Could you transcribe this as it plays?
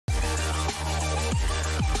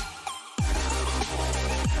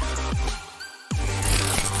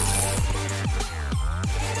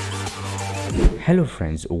Hello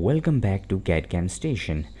friends, welcome back to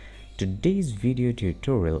CadCamStation. Today's video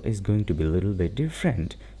tutorial is going to be a little bit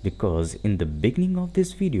different because in the beginning of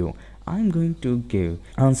this video I'm going to give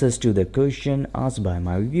answers to the question asked by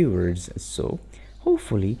my viewers. So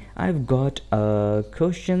hopefully I've got a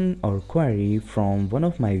question or query from one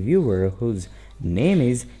of my viewers whose name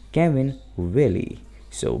is Kevin Willie.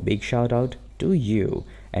 So big shout out to you.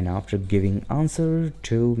 And after giving answer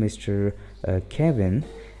to Mr. Kevin,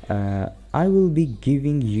 I will be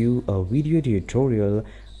giving you a video tutorial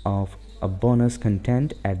of a bonus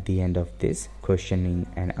content at the end of this questioning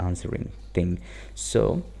and answering thing.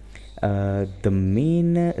 So the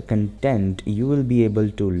main content you will be able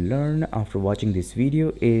to learn after watching this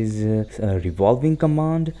video is a revolving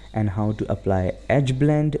command and how to apply edge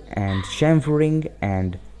blend and chamfering,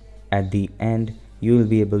 and at the end you will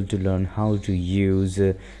be able to learn how to use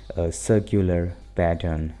a circular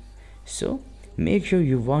pattern. So make sure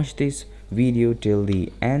you watch this video till the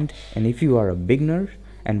end, and if you are a beginner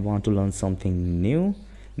and want to learn something new,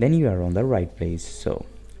 then you are on the right place. So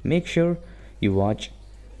make sure you watch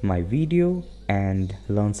my video and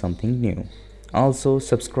learn something new. Also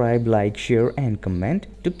subscribe, like, share and comment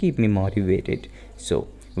to keep me motivated. So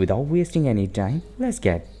without wasting any time, let's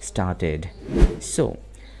get started. So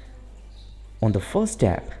on the first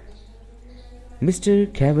step,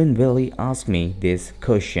 Mr. Kevin Willie asked me this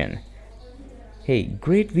question. Hey,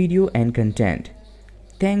 great video and content.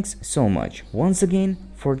 Thanks so much once again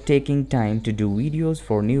for taking time to do videos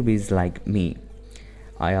for newbies like me.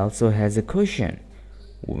 I also has a question.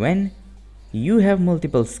 When you have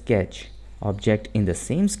multiple sketch object in the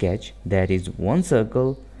same sketch, that is one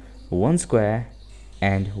circle, one square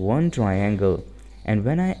and one triangle, and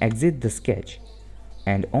when I exit the sketch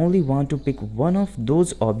and only want to pick one of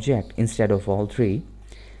those objects instead of all three,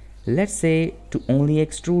 let's say to only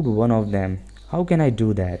extrude one of them, how can I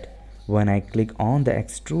do that? When I click on the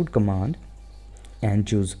extrude command and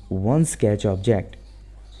choose one sketch object,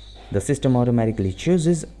 the system automatically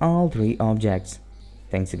chooses all three objects.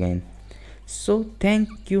 Thanks again. So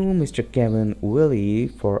thank you Mr. Kevin Willie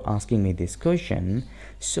for asking me this question.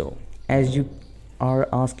 So as you are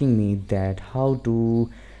asking me that how to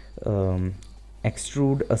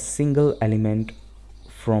extrude a single element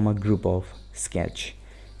from a group of sketch,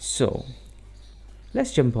 so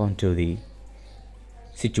let's jump on to the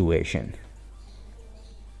situation.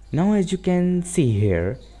 Now as you can see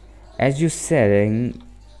here, as you saying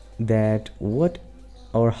that what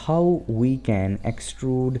or how we can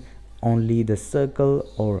extrude only the circle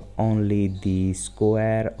or only the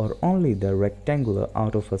square or only the rectangular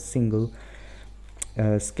out of a single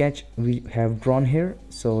sketch we have drawn here.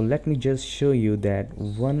 So let me just show you that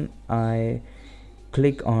when I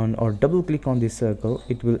click on or double click on the circle,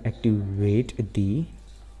 it will activate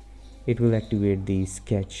the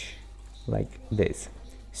sketch like this.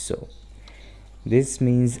 So this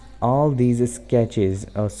means all these sketches,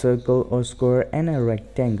 a circle or square and a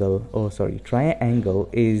rectangle or triangle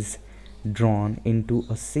is drawn into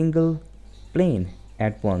a single plane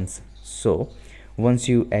at once. So once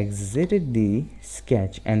you exited the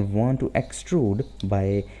sketch and want to extrude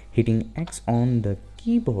by hitting X on the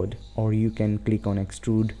keyboard, or you can click on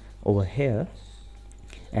extrude over here,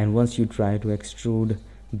 and once you try to extrude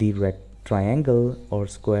the triangle or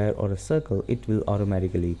square or a circle, it will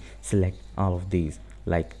automatically select all of these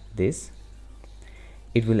like this.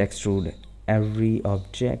 It will extrude every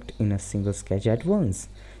object in a single sketch at once.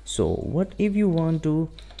 So what if you want to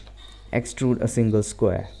extrude a single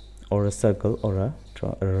square or a circle or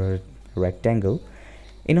a rectangle?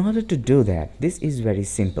 In order to do that, this is very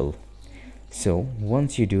simple. So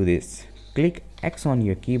once you do this, click X on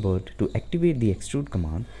your keyboard to activate the extrude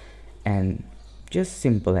command, and just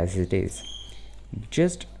simple as it is,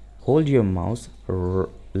 just hold your mouse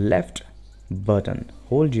left button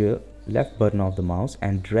of the mouse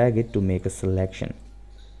and drag it to make a selection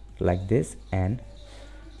like this, and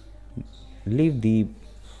leave the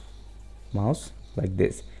mouse like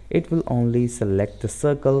this. It will only select the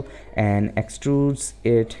circle and extrudes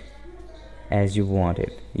it as you want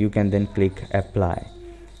it. You can then click apply.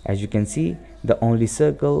 As you can see, the only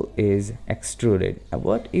circle is extruded.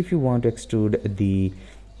 What if you want to extrude the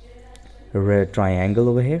red triangle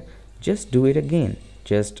over here? Just do it again.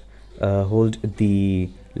 Just hold the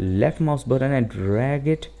left mouse button and drag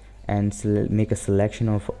it and make a selection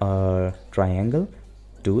of a triangle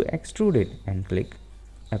to extrude it and click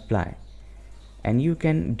apply. And you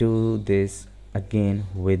can do this again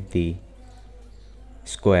with the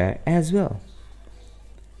square as well.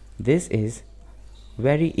 This is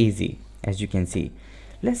very easy, as you can see.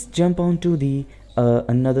 Let's jump on to the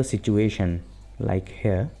another situation like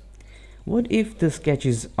here. What if the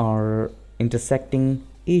sketches are intersecting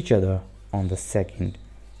each other on the second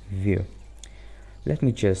view. Let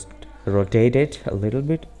me just rotate it a little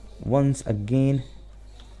bit. Once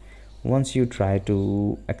you try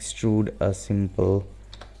to extrude a simple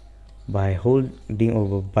by holding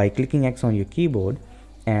over by clicking X on your keyboard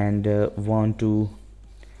and want to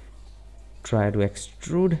try to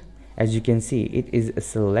extrude, as you can see, it is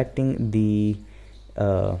selecting the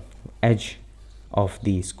edge of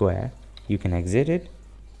the square. You can exit it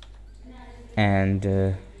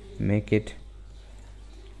and make it,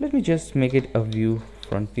 let me just make it a view,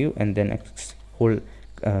 front view, and then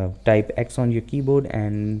type X on your keyboard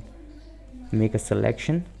and make a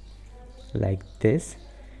selection like this.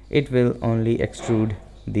 It will only extrude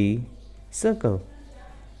the circle,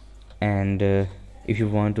 and if you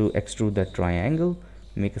want to extrude the triangle,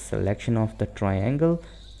 make a selection of the triangle.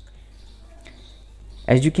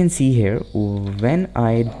 As you can see here, when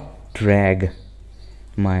I drag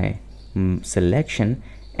my selection,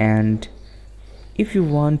 and if you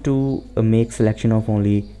want to make selection of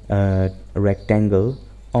only a rectangle,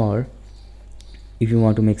 or if you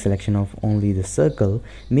want to make selection of only the circle,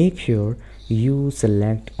 make sure you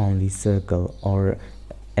select only circle. Or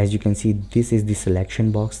as you can see, this is the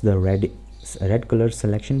selection box, the red color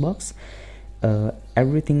selection box.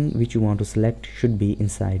 Everything which you want to select should be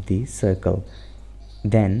inside the circle,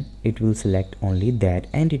 then it will select only that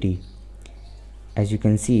entity. As you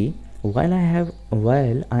can see, while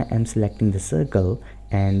I am selecting the circle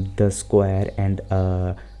and the square and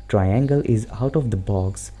triangle is out of the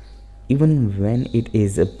box, even when it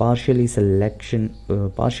is a partially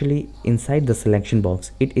inside the selection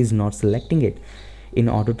box, it is not selecting it. In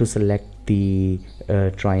order to select the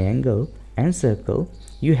triangle and circle,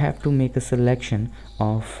 you have to make a selection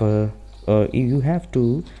of you have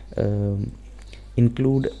to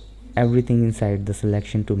include everything inside the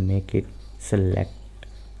selection to make it select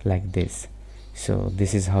like this. So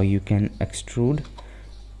this is how you can extrude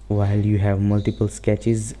while you have multiple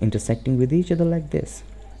sketches intersecting with each other like this.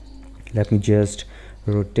 Let me just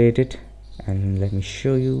rotate it and let me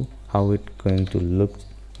show you how it's going to look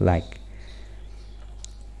like.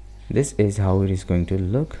 This is how it is going to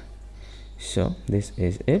look. So this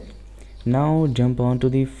is it. Now jump on to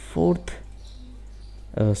the third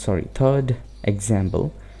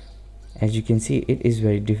example. As you can see, it is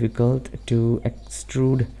very difficult to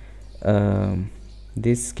extrude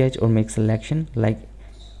this sketch or make selection. Like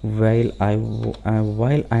while I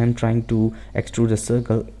am trying to extrude a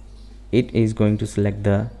circle, it is going to select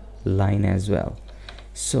the line as well.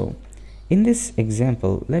 So in this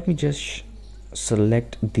example, let me just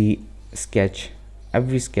select the sketch,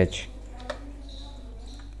 every sketch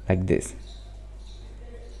like this.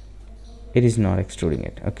 It is not extruding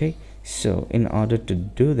it. Okay, so in order to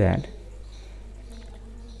do that,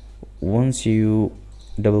 once you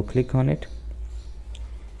double click on it,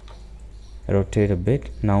 rotate a bit,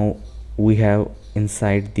 now we have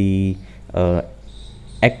inside the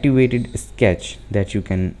activated sketch that you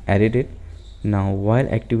can edit it. Now while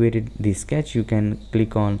activated the sketch, you can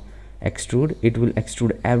click on extrude. It will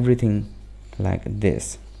extrude everything like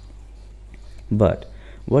this. But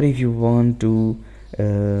what if you want to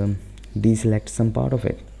deselect some part of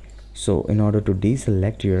it? So in order to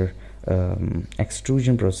deselect your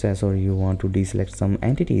extrusion process, or you want to deselect some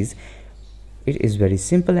entities, it is very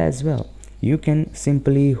simple as well. You can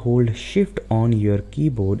simply hold shift on your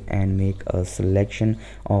keyboard and make a selection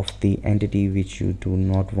of the entity which you do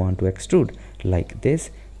not want to extrude like this.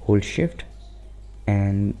 Hold shift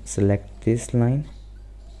and select this line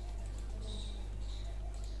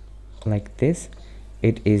like this.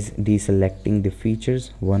 It is deselecting the features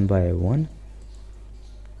one by one.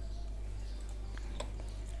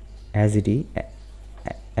 As you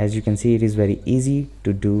can see, it is very easy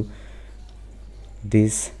to do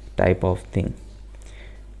this type of thing.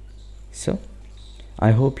 So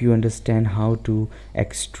I hope you understand how to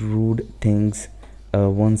extrude things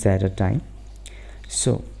once at a time.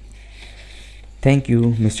 So thank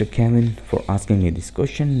you, Mr. Kevin, for asking me this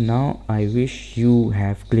question. Now I wish you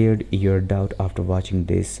have cleared your doubt after watching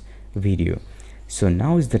this video. So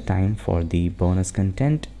now is the time for the bonus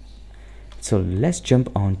content. So let's jump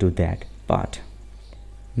on to that part.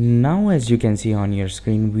 Now as you can see on your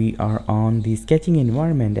screen, we are on the sketching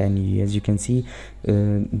environment, and as you can see,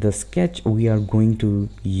 the sketch we are going to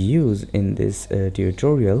use in this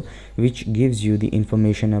tutorial, which gives you the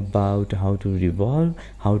information about how to revolve,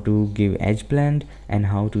 how to give edge blend, and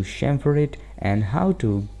how to chamfer it, and how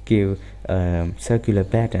to give circular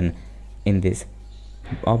pattern in this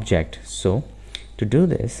object. So to do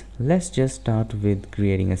this, let's just start with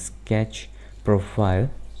creating a sketch profile.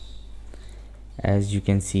 As you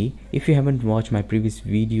can see, if you haven't watched my previous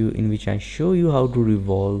video in which I show you how to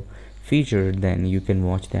revolve feature, then you can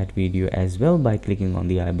watch that video as well by clicking on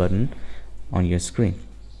the I button on your screen.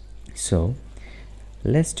 So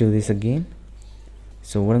let's do this again.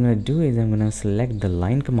 So what I'm going to do is I'm going to select the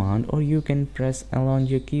line command, or you can press L on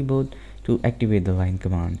your keyboard to activate the line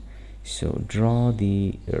command. So draw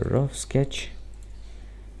the rough sketch.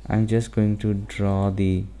 I'm just going to draw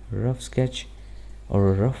the rough sketch or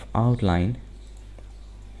a rough outline,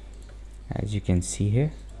 as you can see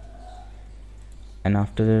here. And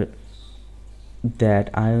after that,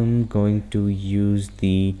 I'm going to use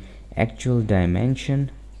the actual dimension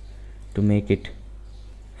to make it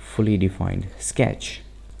fully defined sketch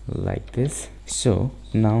like this. So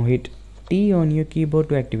now hit T on your keyboard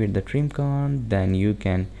to activate the trim command. Then you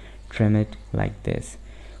can trim it like this.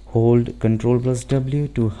 Hold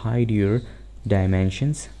Ctrl+W to hide your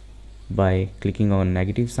dimensions by clicking on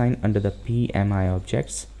negative sign under the PMI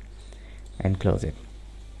objects and close it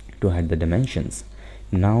to hide the dimensions.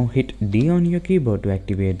 Now hit D on your keyboard to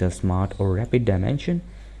activate the smart or rapid dimension.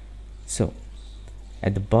 So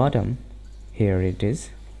at the bottom here it is.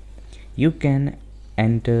 You can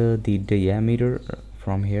enter the diameter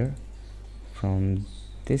from here, from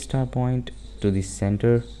this start point to the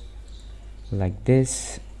center like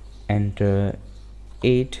this. Enter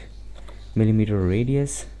 8 millimeter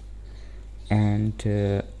radius,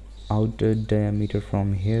 and outer diameter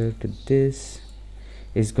from here to this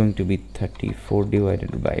is going to be 34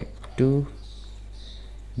 divided by 2.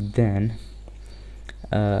 Then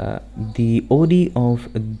the OD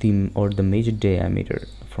of the major diameter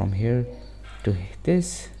from here to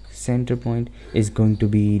this center point is going to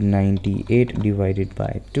be 98 divided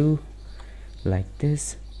by 2 like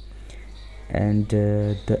this. And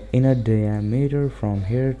the inner diameter from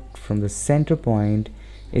here, from the center point,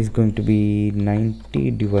 is going to be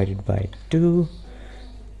 90 divided by 2.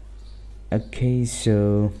 Okay,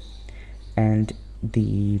 so and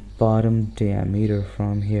the bottom diameter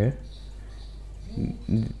from here,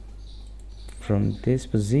 from this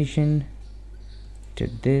position to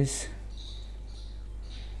this,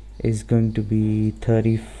 is going to be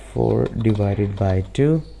 34 divided by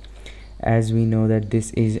 2. As we know that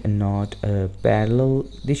this is not a parallel,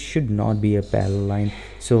 this should not be a parallel line,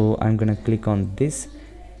 so I'm gonna click on this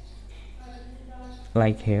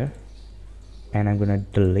like here, and I'm gonna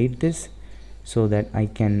delete this so that I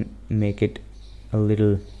can make it a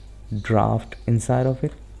little draft inside of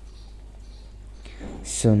it.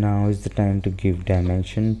 So now is the time to give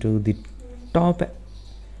dimension to the top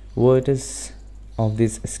vertex of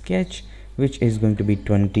this sketch, which is going to be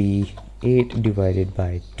 28 divided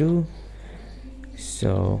by 2.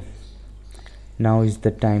 So now is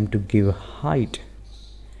the time to give height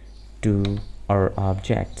to our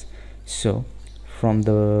objects. So from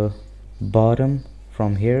the bottom,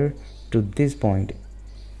 from here to this point,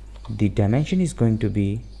 the dimension is going to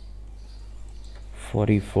be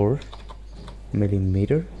 44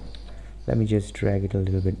 millimeter. Let me just drag it a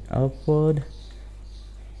little bit upward,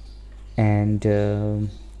 and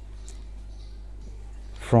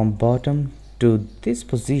from bottom to this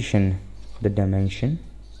position, the dimension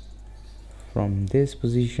from this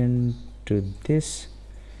position to this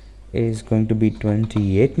is going to be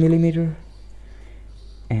 28 millimeter,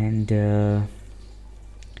 and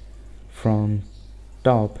from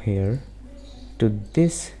top here to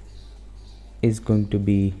this is going to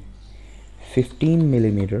be 15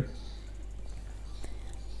 millimeter,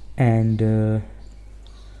 and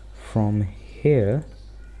from here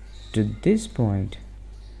to this point,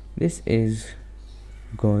 this is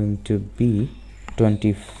going to be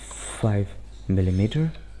 25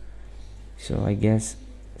 millimeter. So I guess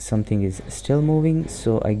something is still moving,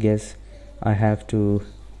 so I guess I have to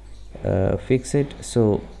fix it.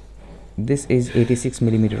 So this is 86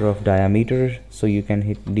 millimeter of diameter, so you can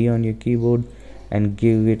hit D on your keyboard and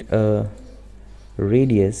give it a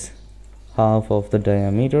radius half of the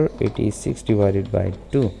diameter, 86 divided by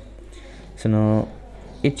 2. So now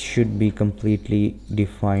it should be completely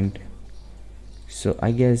defined. So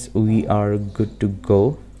I guess we are good to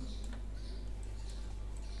go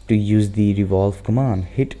to use the revolve command.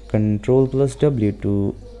 Hit Ctrl+W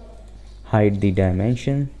to hide the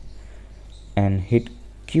dimension, and hit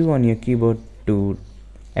Q on your keyboard to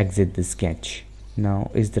exit the sketch.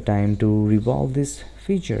 Now is the time to revolve this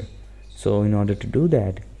feature. So in order to do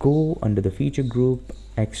that, go under the feature group,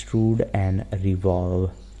 extrude and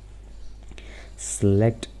revolve.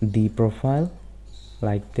 Select the profile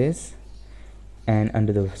like this, and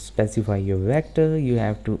under the specify your vector, you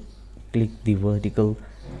have to click the vertical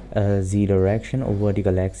Z direction or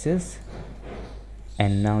vertical axis,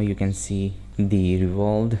 and now you can see the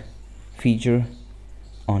revolved feature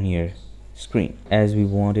on your screen as we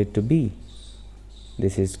want it to be.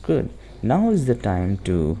 This is good. Now is the time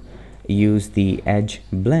to use the edge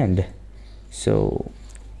blend. So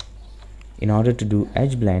in order to do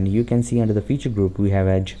edge blend, you can see under the feature group we have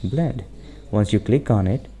edge blend. Once you click on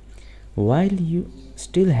it, while you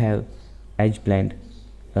still have edge blend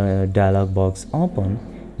dialog box open,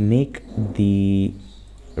 make the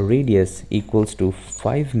radius equals to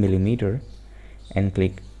 5 millimeter and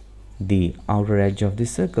click the outer edge of the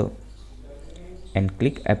circle and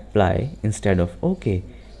click apply instead of OK,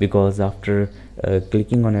 because after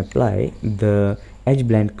clicking on apply, the edge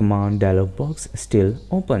blend command dialog box still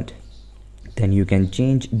opened. Then you can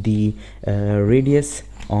change the radius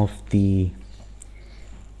of the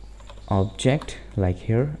object, like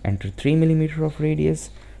here, enter 3 millimeter of radius,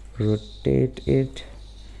 rotate it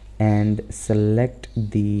and select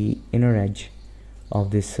the inner edge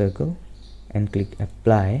of this circle and click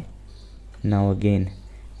apply. Now again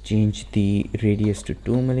change the radius to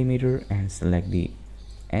 2 millimeter and select the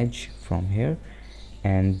edge from here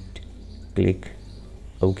and click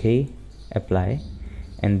OK, apply,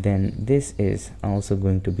 and then this is also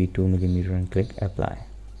going to be 2 millimeter and click apply,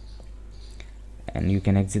 and you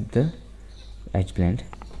can exit the edge blend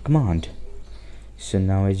command. So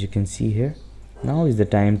now as you can see here, now is the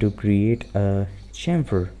time to create a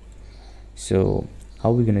chamfer. So how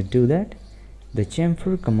are we gonna do that? The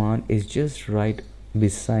chamfer command is just right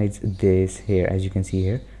besides this here, as you can see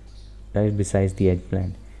here, right besides the edge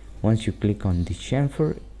blend. Once you click on the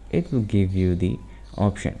chamfer, it will give you the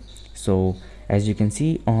option. So as you can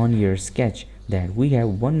see on your sketch that we have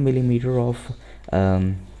 1 millimeter of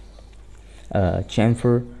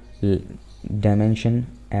chamfer dimension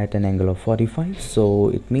at an angle of 45, so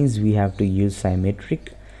it means we have to use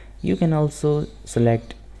symmetric. You can also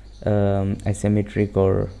select asymmetric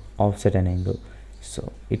or offset an angle,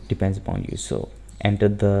 so it depends upon you. So enter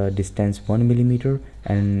the distance 1 millimeter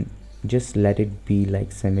and just let it be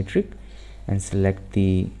like symmetric and select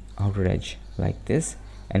the outer edge like this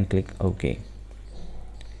and click OK.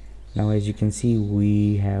 Now as you can see,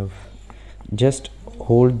 we have just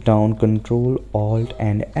hold down Ctrl Alt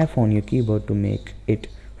and F on your keyboard to make it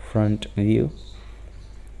front view,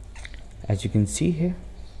 as you can see here.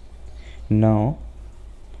 Now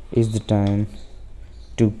is the time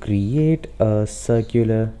to create a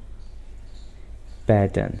circular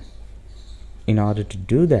pattern. In order to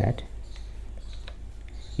do that,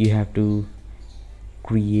 you have to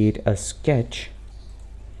create a sketch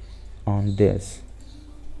on this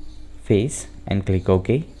face and click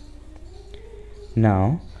OK.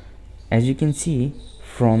 Now as you can see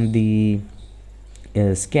from the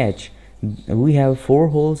sketch, we have 4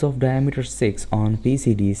 holes of diameter 6 on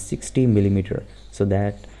PCD 60 millimeter, so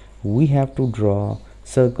that we have to draw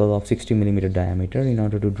circle of 60 millimeter diameter. In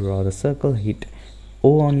order to draw the circle, hit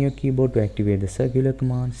O on your keyboard to activate the circular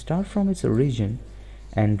command. Start from its origin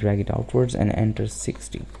and drag it outwards and enter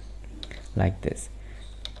 60 like this.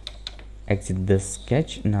 Exit the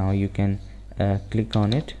sketch. Now you can click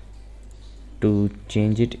on it to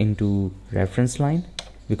change it into reference line,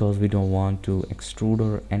 because we don't want to extrude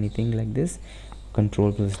or anything like this.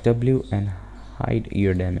 Ctrl+W and hide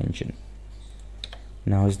your dimension.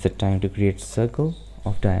 Now is the time to create circle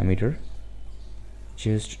of diameter.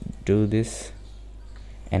 Just do this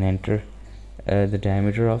and enter the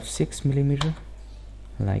diameter of 6 millimeter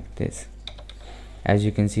like this. As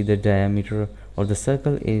you can see, the diameter of the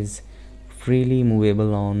circle is freely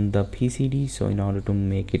movable on the PCD, so in order to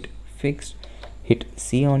make it fixed, hit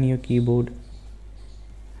C on your keyboard,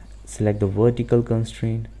 select the vertical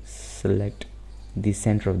constraint, select the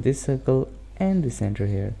center of this circle and the center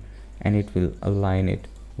here, and it will align it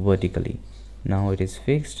vertically. Now it is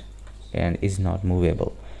fixed and is not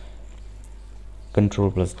movable.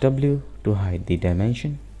 Ctrl+W to hide the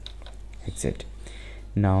dimension. Exit.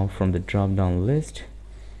 Now from the drop down list,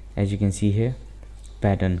 as you can see here,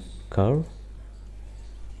 pattern curve.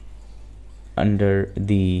 Under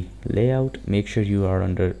the layout, make sure you are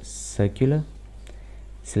under circular.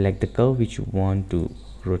 Select the curve which you want to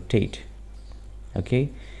rotate. Okay,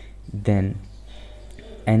 then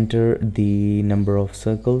enter the number of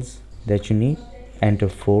circles that you need. Enter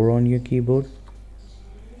 4 on your keyboard.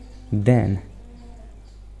 Then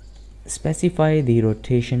specify the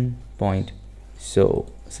rotation point.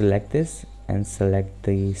 So select this and select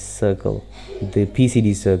the circle, the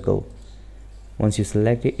PCD circle. Once you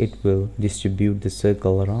select it, it will distribute the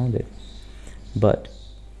circle around it, but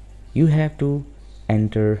you have to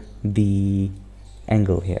enter the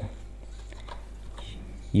angle here.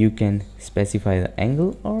 You can specify the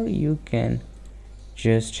angle, or you can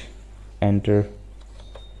just enter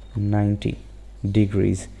 90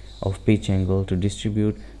 degrees of pitch angle to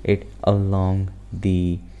distribute it along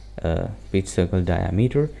the pitch circle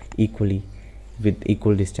diameter equally, with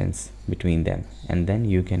equal distance between them, and then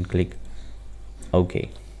you can click OK.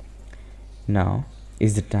 Now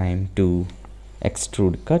is the time to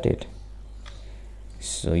extrude cut it.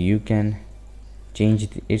 So you can change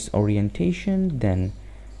its orientation, then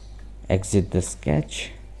exit the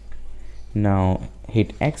sketch. Now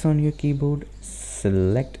hit X on your keyboard,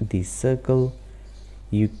 select the circle.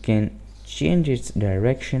 You can change its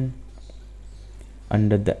direction.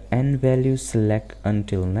 Under the N value, select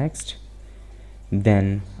until next.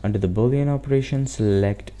 Then under the Boolean operation,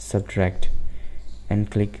 select subtract and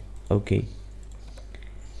click OK.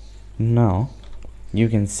 Now you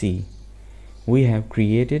can see we have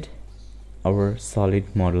created our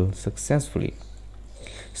solid model successfully.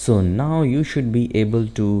 So now you should be able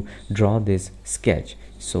to draw this sketch.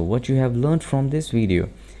 So what you have learned from this video,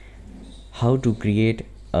 how to create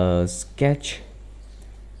a sketch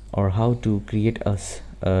or how to create a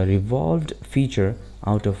revolved feature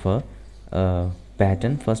out of a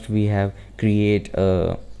pattern. First we have create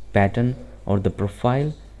a pattern or the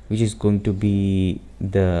profile, which is going to be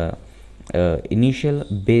the initial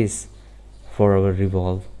base for our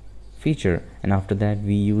revolve feature, and after that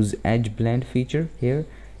we use edge blend feature here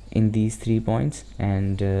in these 3 points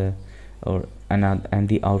and the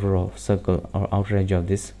outer of circle or outer edge of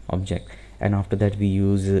this object, and after that we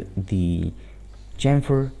use the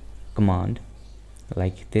chamfer command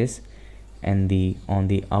like this and on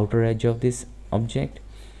the outer edge of this object,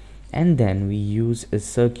 and then we use a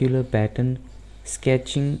circular pattern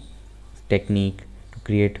sketching technique to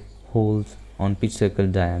create holes on pitch circle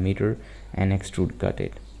diameter and extrude cut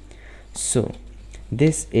it. So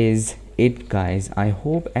this is it, guys. I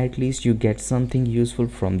hope at least you get something useful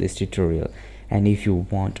from this tutorial, and if you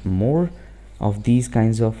want more of these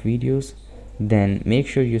kinds of videos, then make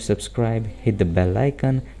sure you subscribe, hit the bell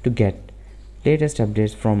icon to get latest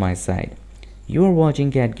updates from my side. You are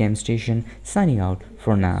watching CadCamStation, signing out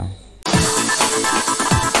for now.